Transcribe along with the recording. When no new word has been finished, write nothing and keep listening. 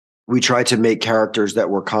we tried to make characters that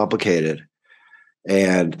were complicated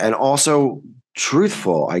and also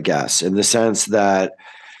truthful, I guess, in the sense that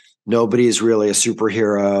nobody is really a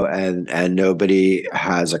superhero and nobody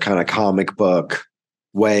has a kind of comic book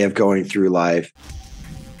way of going through life.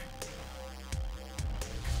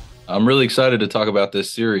 I'm really excited to talk about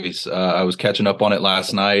this series. I was catching up on it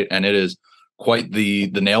last night, and it is quite the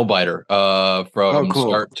nail biter Oh, from cool.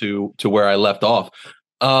 start to where I left off.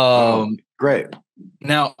 Great.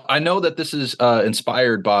 Now, I know that this is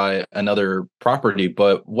inspired by another property,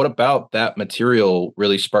 but what about that material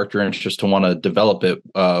really sparked your interest to want to develop it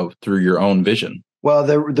through your own vision? Well,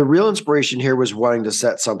 the real inspiration here was wanting to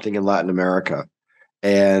set something in Latin America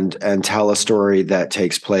and tell a story that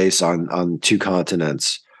takes place on two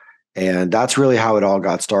continents. And that's really how it all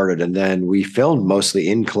got started. And then we filmed mostly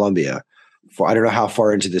in Colombia. I don't know how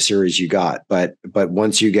far into the series you got, but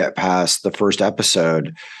once you get past the first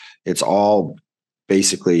episode, it's all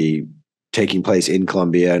basically taking place in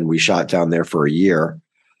Colombia, and we shot down there for a year.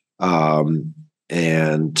 That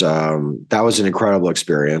was an incredible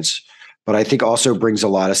experience, but I think also brings a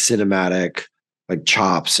lot of cinematic like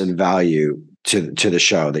chops and value to the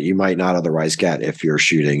show that you might not otherwise get if you're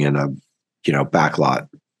shooting in a back lot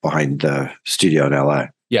behind the studio in LA.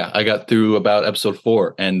 Yeah, I got through about episode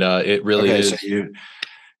 4, and it really is. So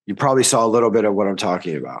you probably saw a little bit of what I'm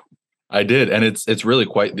talking about. I did, and it's really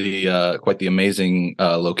quite the amazing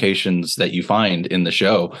locations that you find in the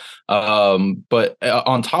show. But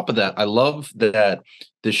on top of that, I love that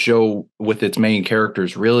the show with its main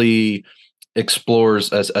characters really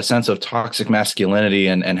explores a sense of toxic masculinity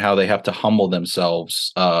and how they have to humble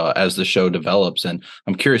themselves as the show develops. And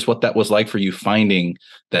I'm curious what that was like for you, finding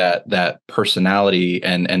that personality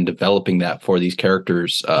and developing that for these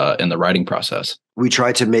characters in the writing process. We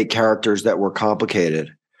tried to make characters that were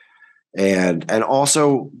complicated and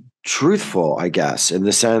also truthful, I guess, in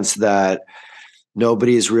the sense that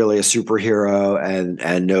nobody is really a superhero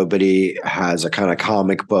and nobody has a kind of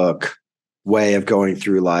comic book way of going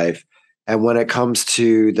through life. And when it comes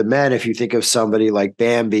to the men, if you think of somebody like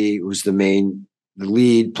Bambi, who's the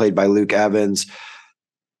lead, played by Luke Evans,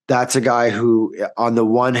 that's a guy who, on the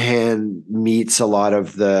one hand, meets a lot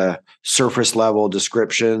of the surface level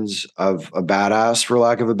descriptions of a badass, for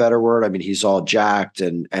lack of a better word. I mean, he's all jacked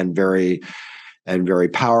and very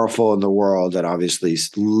powerful in the world, and obviously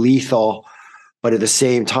lethal. But at the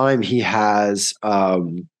same time, he has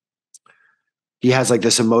like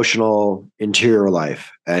this emotional interior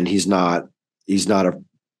life, and he's not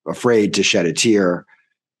afraid to shed a tear.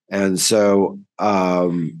 And so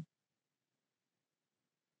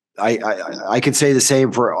I could say the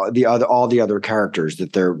same for all the other characters,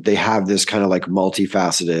 that they have this kind of like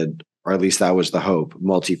multifaceted, or at least that was the hope,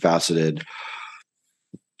 multifaceted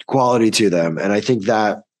quality to them. And I think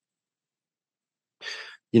that,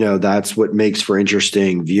 that's what makes for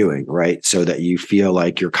interesting viewing, right? So that you feel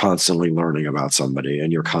like you're constantly learning about somebody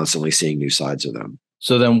and you're constantly seeing new sides of them.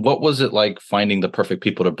 So then what was it like finding the perfect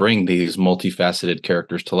people to bring these multifaceted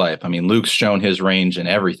characters to life? I mean, Luke's shown his range and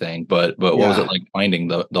everything, but what was it like finding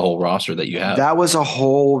the whole roster that you have? That was a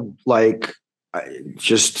whole, like,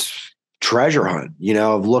 just treasure hunt,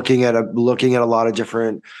 of looking at a lot of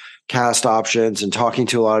different cast options and talking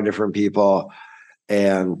to a lot of different people.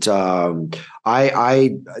 And that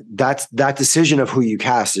decision of who you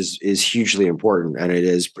cast is hugely important, and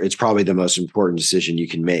it's probably the most important decision you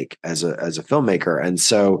can make as a filmmaker. And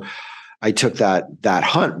so I took that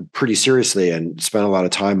hunt pretty seriously and spent a lot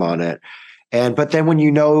of time on it. But then when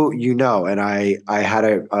and I had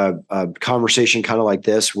a conversation kind of like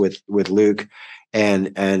this with Luke,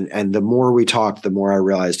 and the more we talked, the more I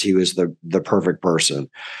realized he was the perfect person.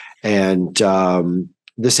 And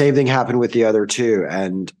the same thing happened with the other two.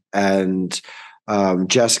 And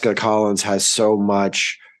Jessica Collins has so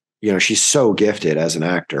much, she's so gifted as an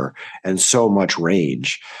actor and so much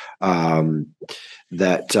range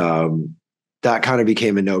that kind of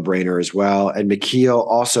became a no-brainer as well. And McKeel,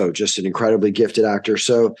 also just an incredibly gifted actor.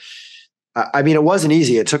 So, I mean, it wasn't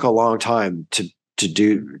easy. It took a long time to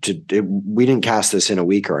do. We didn't cast this in a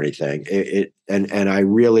week or anything. And I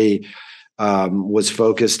really was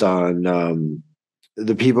focused on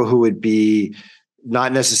the people who would be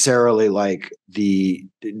not necessarily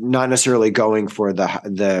going for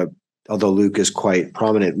the although Luke is quite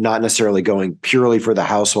prominent, not necessarily going purely for the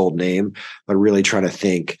household name, but really trying to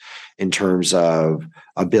think in terms of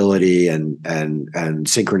ability and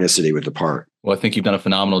synchronicity with the part. Well, I think you've done a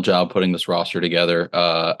phenomenal job putting this roster together.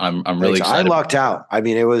 I'm really excited. I lucked out. I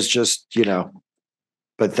mean, it was just,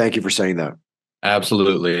 but thank you for saying that.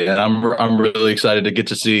 Absolutely. And I'm really excited to get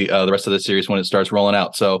to see the rest of the series when it starts rolling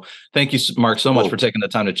out. So thank you, Mark, so much for taking the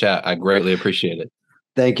time to chat. I greatly appreciate it.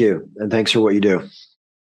 Thank you. And thanks for what you do.